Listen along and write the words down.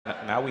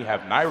Now we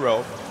have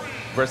Nairo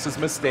versus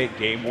Mistake,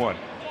 game 1.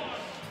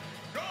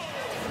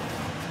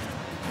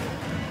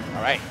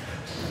 All right,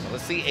 so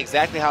let's see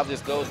exactly how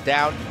this goes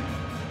down.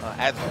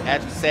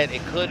 As we said,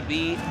 it could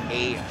be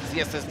a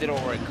ZSS ditto,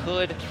 or it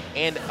could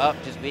end up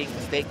just being a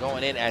Mistake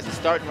going in, as he's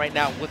starting right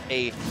now with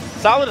a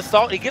solid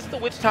assault. He gets the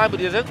witch time, but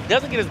he doesn't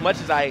get as much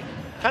as I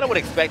kind of would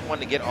expect one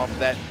to get off of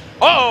that.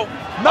 Uh-oh!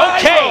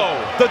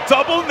 Nairo! The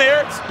double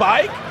nair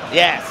spike?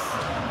 Yes.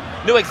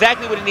 Knew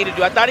exactly what he needed to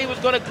do. I thought he was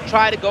going to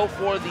try to go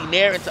for the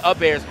nair into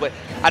up airs, but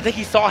I think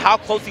he saw how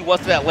close he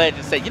was to that ledge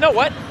and said, you know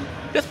what?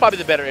 This is probably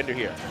the better ender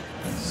here.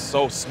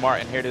 So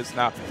smart, and here it is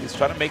now. He's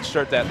trying to make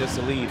sure that this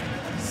lead,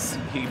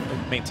 he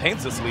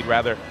maintains this lead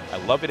rather. I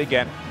love it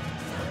again.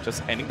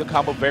 Just ending the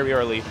combo very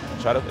early,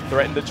 try to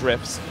threaten the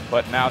drifts.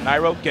 But now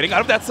Nairo getting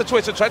out of that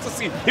situation, tries to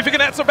see if he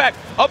can answer back.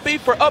 Up B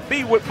for up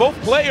B with both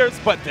players,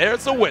 but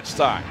there's a witch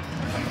time.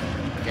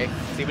 Okay,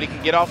 see what he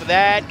can get off of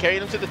that, carry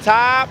him to the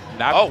top.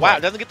 Oh, wow,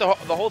 doesn't get the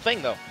whole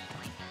thing, though.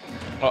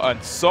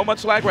 And so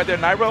much lag right there.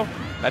 Nairo,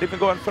 not even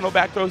going for no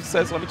back throw. He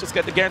says, let me just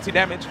get the guaranteed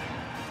damage.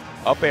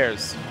 Up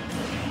airs.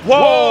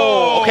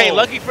 Whoa! Okay,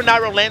 lucky for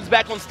Nairo, lands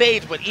back on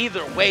stage, but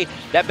either way,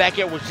 that back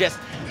air was just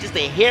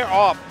a hair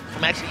off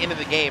from actually ending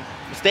the game.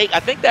 Mistake, I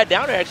think that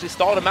down air actually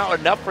stalled him out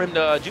enough for him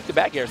to juke the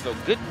back air, so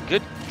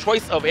good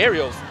choice of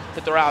aerials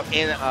to throw out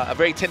in a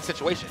very tense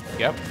situation.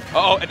 Yep.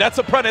 Uh-oh, and that's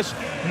a punish.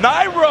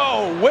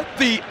 Nairo with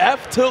the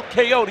F-tilt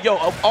KO. Yo,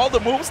 of all the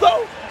moves,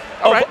 though?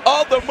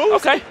 All the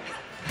moves? Okay.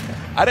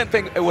 I didn't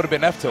think it would have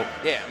been F-tilt.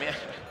 Yeah, I mean,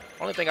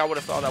 only thing I would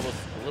have thought that was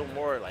a little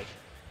more like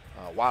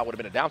wild would have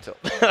been a down tilt.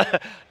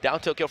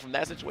 Down tilt kill from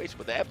that situation,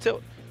 but the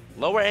F-tilt,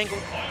 lower angle,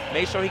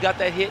 made sure he got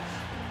that hit,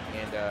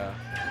 and,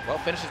 well,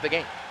 finishes the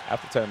game. I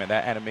have to tell you, man,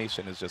 that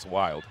animation is just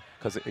wild.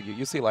 Because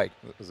you see, like,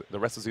 the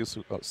rest of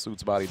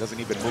Suit's body doesn't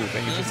even move,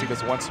 and you just see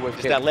this one swift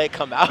just hit. That leg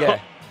come out.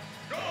 Yeah.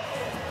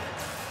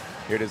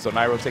 Here it is. So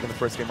Nairo taking the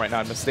first game right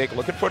now. Mistake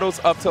looking for those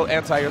up tilt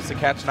anti-airs to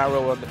catch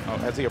Nairo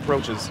as he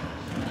approaches.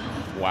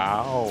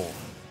 Wow.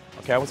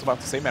 Okay, I was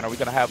about to say, man, are we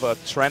going to have a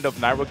trend of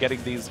Nairo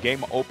getting these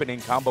game-opening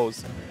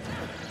combos?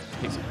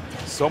 He's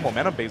so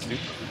momentum-based, dude.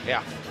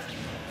 Yeah.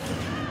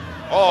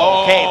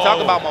 Oh, okay.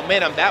 Talk about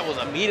momentum. That was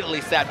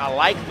immediately set. I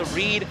like the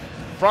read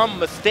from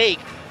Mistake.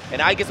 And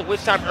now he gets a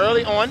witch time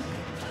early on.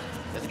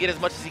 Doesn't get as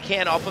much as he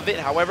can off of it.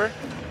 However,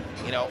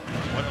 you know,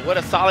 what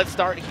a solid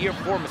start here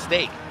for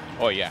Mistake.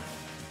 Oh, yeah.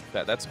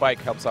 That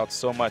spike helps out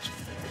so much,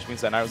 which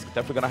means that Nairo's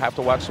definitely going to have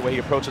to watch the way he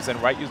approaches. And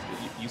right,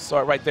 you saw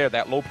it right there,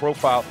 that low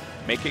profile,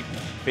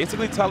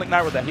 basically telling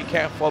Nairo that he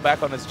can't fall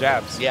back on his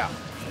jabs. Yeah.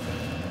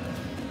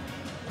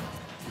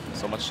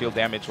 So much shield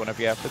damage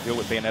whenever you have to deal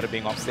with Bayonetta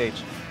being off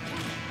stage.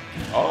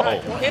 Oh.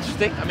 Right, well,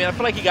 interesting. I mean, I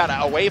feel like he got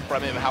away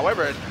from him.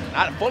 However,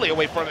 not fully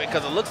away from it,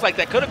 because it looks like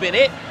that could have been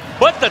it.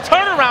 But the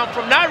turnaround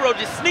from Nairo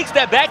just sneaks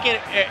that back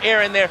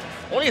air in there.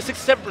 Only a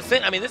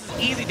 67%. I mean, this is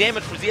easy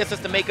damage for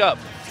ZSS to make up.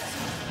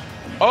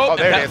 Oh,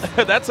 there it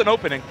is. That's an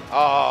opening.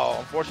 Oh,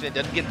 unfortunately, it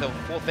doesn't get the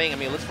full thing. I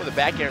mean, it looks for the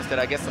back air instead.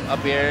 I guess some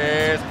up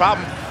airs.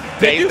 Problem.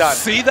 Did you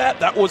see that?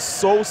 That was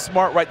so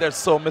smart right there.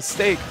 So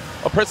Mistake,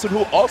 a person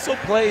who also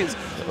plays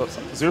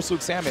Zero Suit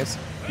Samus,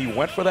 he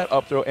went for that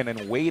up throw and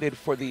then waited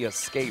for the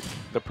escape,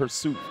 the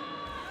pursuit.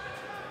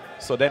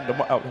 So then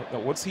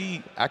once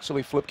he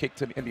actually flip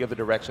kicked in the other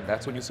direction,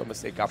 that's when you saw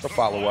Mistake got the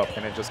follow-up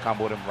and then just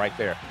comboed him right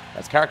there.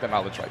 That's character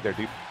knowledge right there,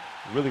 dude.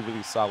 Really,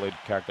 really solid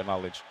character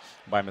knowledge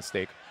by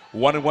Mistake.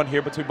 1-1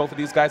 here between both of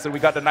these guys, and we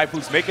got the Knife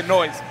who's making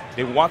noise.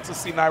 They want to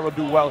see Nairo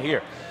do well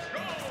here.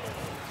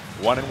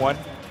 1-1.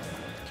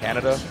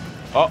 Canada.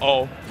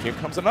 Uh-oh. Here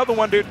comes another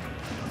one, dude.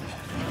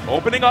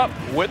 Opening up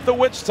with the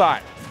witch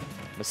time.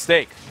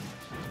 Mistake.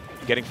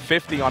 Getting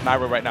 50 on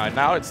Nairo right now. And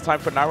now it's time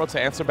for Nairo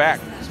to answer back.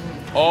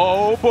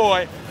 Oh,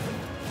 boy.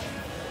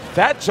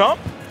 That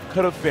jump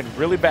could have been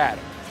really bad.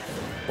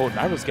 Oh,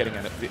 Nairo's getting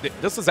in it.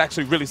 This is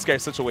actually a really scary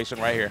situation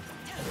right here.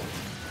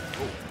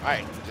 All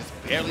right, just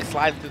barely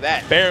sliding through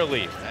that.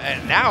 Barely.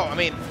 And now, I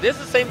mean, this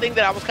is the same thing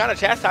that I was kind of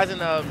chastising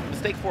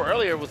Mistake for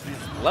earlier, was this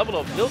level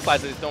of field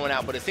slides that he's throwing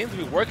out, but it seems to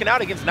be working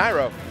out against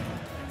Nairo.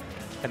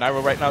 And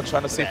Nairo right now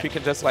trying to see if he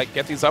can just like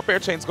get these up air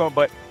chains going,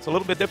 but it's a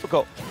little bit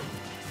difficult.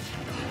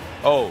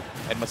 Oh,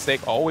 and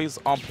Mistake always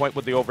on point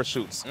with the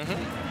overshoots.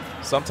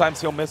 Sometimes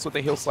he'll miss with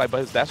the heel slide, but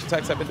his dash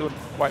attacks have been doing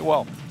quite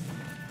well.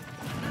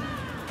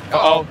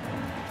 Uh-oh.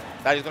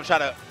 Now he's going to try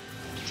to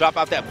drop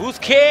out that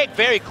boost kick.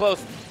 Very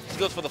close. He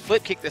goes for the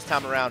flip kick this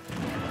time around.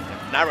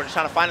 Nairo just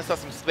trying to find himself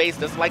some space.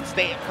 Doesn't like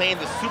playing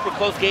the super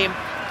close game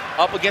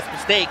up against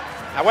Mistake.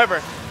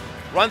 However,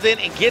 runs in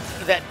and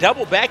gets that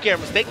double back air.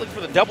 Mistake looking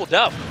for the double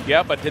dub.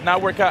 Yeah, but did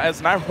not work out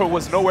as Nairo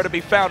was nowhere to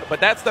be found. But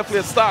that's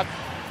definitely a stock.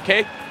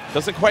 Okay,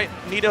 doesn't quite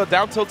need a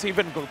down tilt to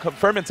even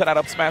confirm into that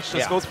up smash.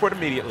 Just goes for it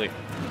immediately.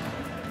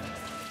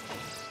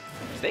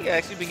 Mistake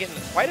actually been getting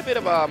quite a bit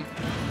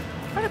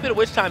of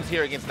witch times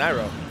here against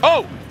Nairo.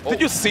 Oh,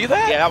 did you see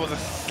that? Yeah, that was a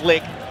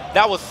slick.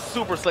 That was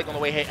super slick on the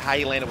way how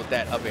he landed with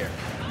that up air.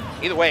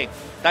 Either way,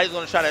 thought he was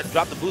going to try to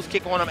drop the boost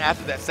kick on him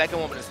after that second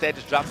one, but instead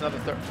just drops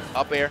another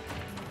up air.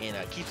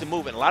 and keeps it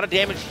moving. A lot of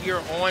damage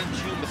here on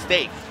to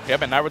Mistake. Yeah,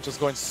 but Nairo just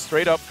going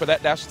straight up for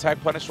that dash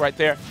attack punish right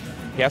there.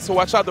 He has to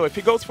watch out, though. If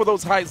he goes for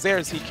those high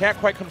airs, he can't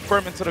quite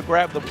confirm into the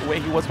grab the way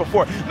he was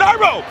before.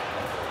 Nairo!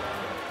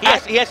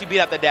 He actually beat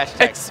out that dash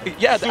attack.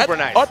 Yeah, super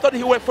nice. I thought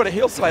he went for the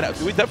heel slide out.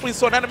 We definitely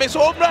saw an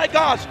animation. Oh my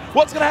gosh,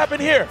 what's going to happen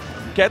here?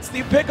 Gets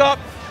the pickup.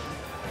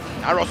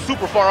 Nairo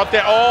super far up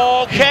there.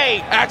 Okay.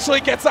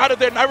 Actually gets out of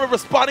there. Nairo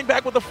responding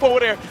back with the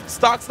forward air.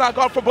 Stock's not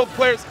gone for both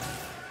players.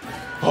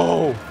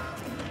 Oh,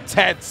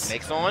 tense.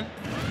 Makes on.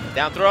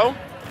 Down throw.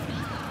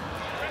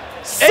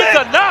 Sick.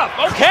 It's enough.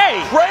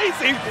 Okay.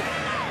 Crazy.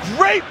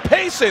 Great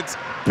patience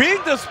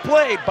being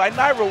displayed by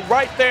Nairo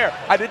right there.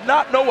 I did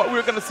not know what we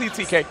were going to see,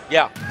 TK.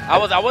 Yeah,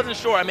 I wasn't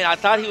sure. I mean, I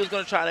thought he was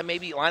going to try to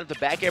maybe line up the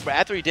back air, but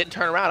after he didn't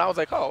turn around, I was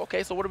like, oh,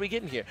 okay, so what are we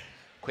getting here?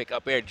 Quick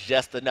up air,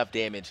 just enough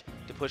damage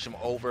to push him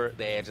over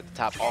the edge at the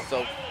top.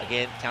 Also,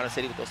 again, Counter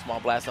City with those small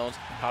blast zones,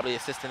 probably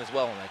assisting as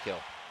well on that kill.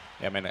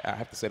 Yeah, man, I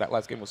have to say that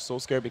last game was so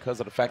scary because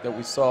of the fact that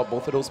we saw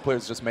both of those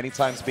players just many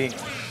times being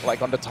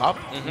like on the top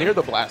near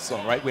the blast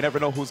zone, right? We never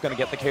know who's going to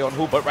get the KO on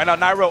who, but right now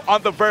Nairo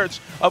on the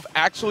verge of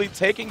actually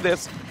taking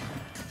this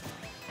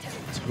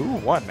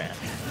 2-1, man.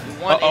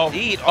 2-1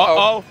 indeed.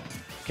 Uh-oh.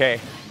 Okay,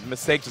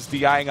 Mistake just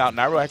DIing out.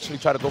 Nairo actually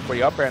tried to go for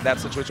the up air in that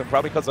situation,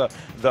 probably because of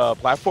the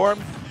platform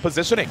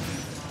positioning.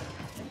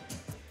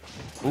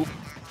 Oop.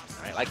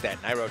 I like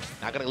that. Nairo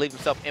not going to leave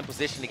himself in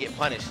position to get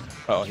punished.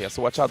 Oh, he has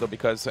to watch out, though,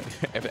 because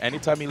if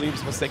anytime he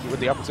leaves Mistake with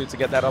the opportunity to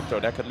get that up throw,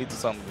 that could lead to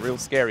something real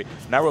scary.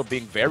 Nairo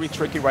being very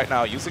tricky right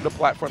now, using the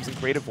platforms in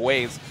creative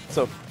ways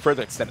to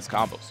further extend his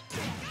combos.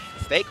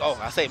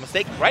 Mistake,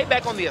 Mistake right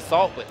back on the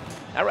assault, but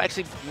Nairo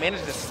actually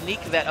managed to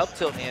sneak that up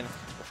tilt in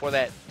before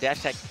that dash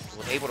attack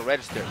was able to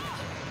register.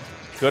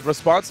 Good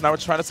response. Now we're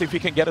trying to see if he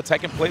can get a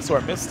tech in place or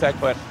a miss tech,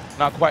 but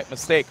not quite.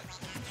 Mistake.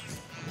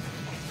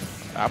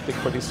 Opting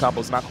for these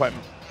combos, not quite.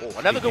 Oh,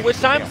 another good witch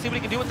time. See what he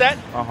can do with that.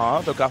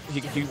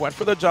 He went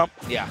for the jump.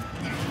 Yeah.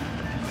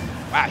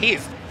 Wow, he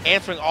is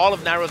answering all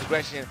of Nairo's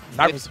aggression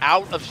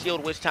out of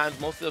shield witch times.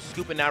 Most of those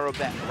scooping Nairo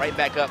right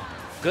back up.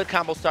 Good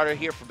combo starter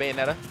here for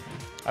Bayonetta.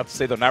 I have to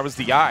say, though, Nairo's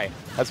DI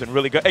has been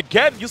really good.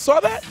 Again, you saw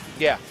that?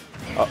 Yeah.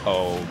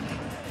 Uh-oh.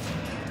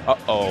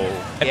 Uh-oh.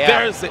 And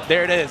yeah.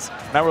 there it is.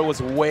 Nairo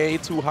was way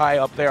too high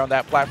up there on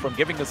that platform,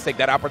 giving Mistake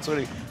that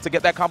opportunity to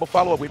get that combo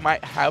follow-up. We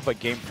might have a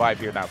game 5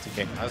 here now,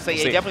 TK. I would say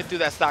he definitely threw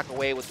that stock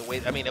away with the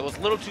way. I mean, it was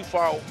a little too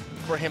far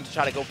for him to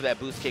try to go for that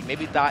boost kick.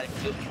 Maybe thought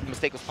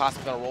Mistake was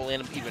possibly going to roll in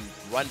and even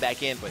run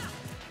back in, but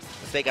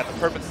Mistake got the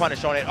perfect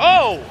punish on it.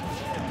 Oh!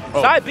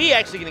 Side B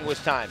actually getting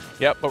witch time.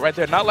 Yep, but right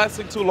there, not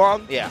lasting too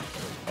long. Yeah.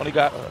 Only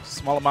got a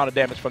small amount of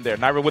damage from there.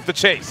 Nairo with the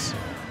chase.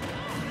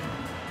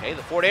 Okay,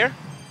 the forward air.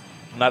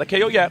 Not a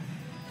KO yet.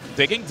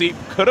 Digging deep.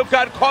 Could have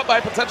gotten caught by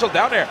a potential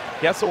down air.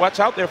 He has to watch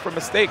out there for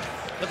Mistake.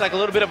 Looks like a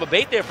little bit of a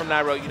bait there from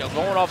Nairo, you know,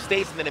 going off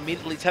stage and then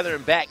immediately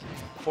tethering back,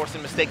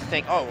 forcing Mistake to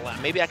think, oh, well,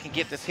 maybe I can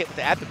get this hit with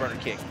the afterburner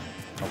kick.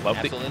 I love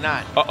Absolutely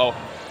not. Uh-oh.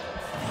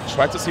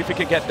 Tried to see if he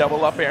could get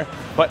double up air,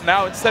 but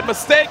now instead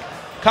Mistake.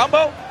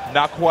 Combo,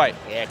 not quite.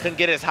 Yeah, couldn't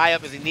get it as high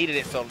up as he needed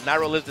it, so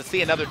Nairo lives to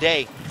see another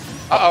day.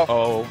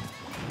 Uh-oh.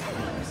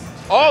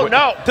 Oh,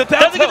 no.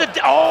 Doesn't get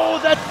the, oh,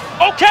 that's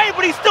okay,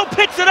 but he still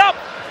picks it up.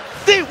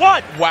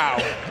 D1. Wow.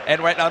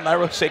 And right now,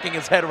 Nairo shaking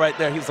his head right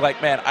there. He's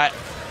like, man,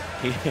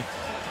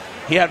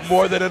 he had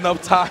more than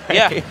enough time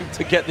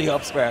to get the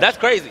up smash. That's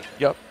crazy.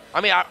 Yep.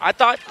 I mean, I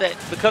thought that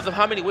because of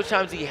how many witch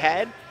times he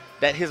had,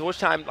 that his witch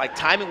time, like,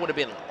 timing would have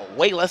been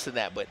way less than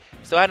that, but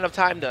still had enough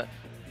time to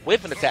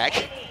whiff an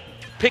attack,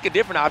 pick a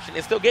different option,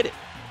 and still get it.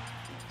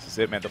 This is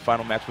it, man. The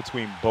final match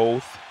between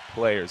both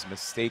players,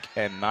 Mistake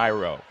and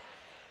Nairo.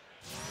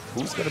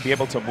 Who's going to be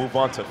able to move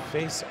on to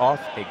face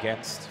off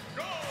against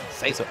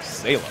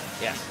Salem?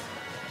 Yes.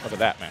 Look at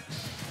that, man.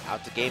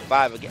 Out to game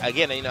 5.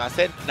 Again, you know, I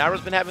said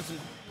Nairo's been having some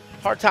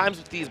hard times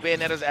with these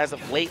Bayonettas as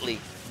of lately.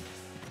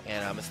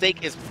 And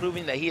Mistake is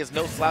proving that he is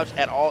no slouch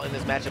at all in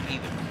this matchup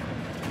either.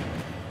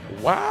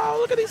 Wow,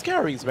 look at these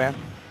carries, man.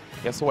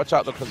 Yes, so watch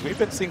out, though, because we've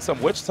been seeing some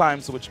witch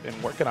times which have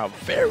been working out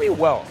very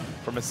well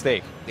for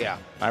Mistake. Yeah.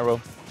 Nairo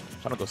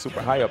trying to go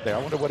super high up there. I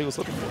wonder what he was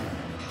looking for.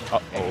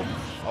 Uh-oh.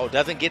 Oh,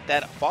 doesn't get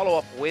that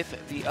follow-up with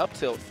the up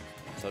tilt.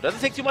 So it doesn't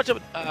take too much of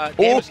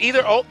damage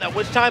either. Oh, that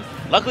witch time.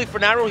 Luckily for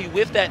Nairo, he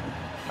whiffed that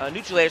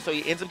neutral layer, so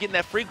he ends up getting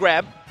that free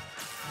grab.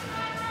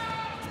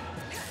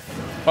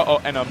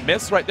 Uh-oh, and a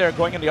miss right there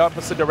going in the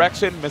opposite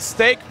direction.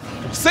 Mistake.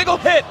 Single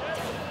hit.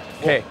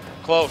 Okay.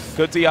 Close.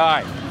 Good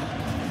DI.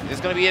 Is this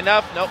going to be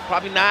enough? Nope,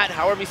 probably not.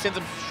 However, he sends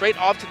him straight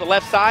off to the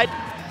left side.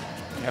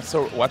 Yeah,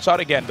 so watch out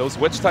again. Those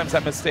witch times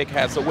that Mistake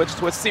has. So witch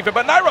twist, see it.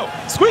 But Nairo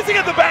squeezing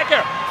in the back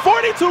air.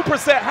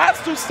 42%,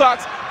 has 2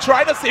 stocks.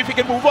 Trying to see if he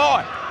can move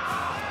on.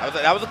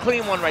 That was a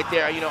clean one right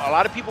there. You know, a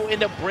lot of people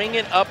end up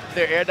bringing up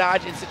their air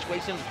dodge in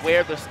situations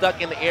where they're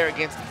stuck in the air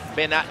against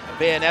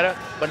Bayonetta,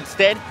 but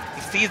instead,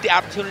 he sees the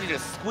opportunity to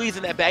squeeze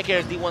in that back air,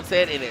 as D1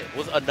 said, and it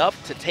was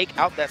enough to take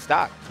out that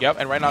stock. Yep,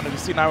 and right now you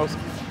see Nairo's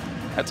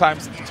at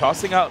times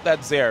tossing out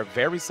that Zair.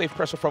 Very safe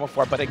pressure from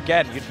afar, but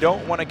again, you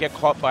don't want to get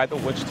caught by the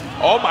witch.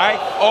 Oh my,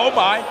 oh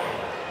my.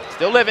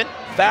 Still living.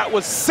 That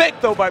was sick,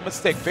 though, by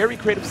Mistake. Very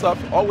creative stuff.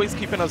 Always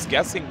keeping us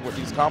guessing with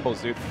these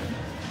combos, dude.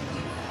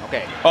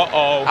 Okay.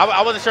 Uh-oh.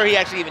 I wasn't sure he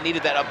actually even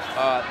needed that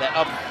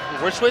up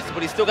reverse twist,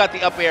 but he still got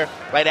the up air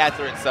right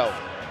after it. So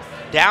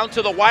down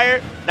to the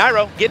wire.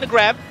 Nairo getting a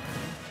grab.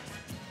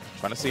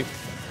 Trying to see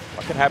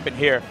what can happen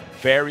here.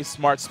 Very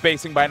smart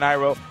spacing by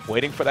Nairo.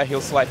 Waiting for that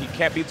heel slide. He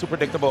can't be too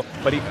predictable,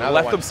 but he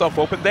left himself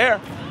open there.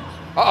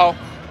 Uh-oh.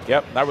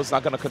 Yep, Nairo's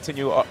not going to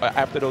continue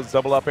after those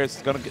double up airs.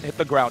 He's going to hit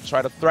the ground,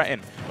 try to threaten.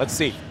 Let's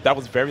see. That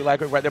was very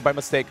laggy right there by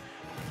Mistake.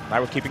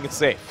 Nairo keeping it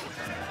safe.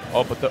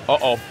 Oh, but the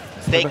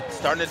Mistake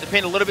starting to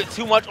depend a little bit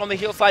too much on the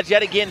heel slides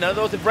yet again. None of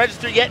those have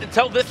registered yet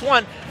until this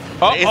one.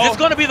 Is this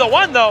going to be the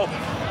one, though?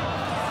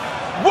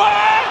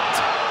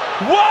 What?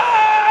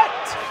 What?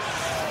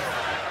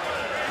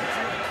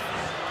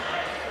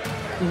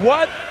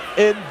 What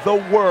in the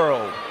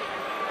world?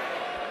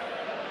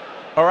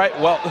 All right,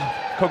 well,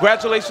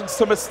 congratulations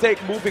to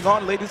Mistake. Moving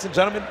on, ladies and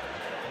gentlemen.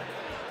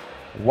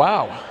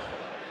 Wow.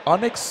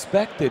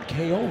 Unexpected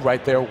KO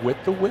right there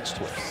with the witch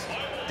twist.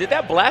 Did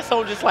that blast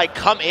zone just like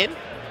come in?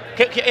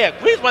 Yeah,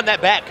 please run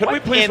that back. Could we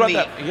please run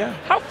that? Yeah.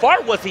 How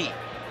far was he?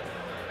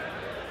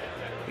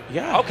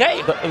 Yeah. Okay.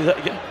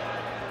 Yeah.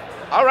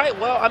 All right.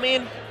 Well, I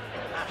mean,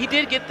 he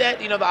did get that,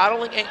 the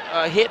idling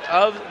hit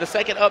of the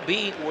second up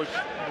B, which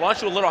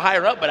launched you a little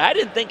higher up, but I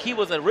didn't think he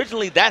was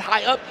originally that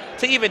high up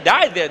to even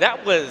die there.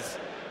 That was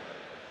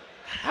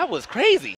crazy.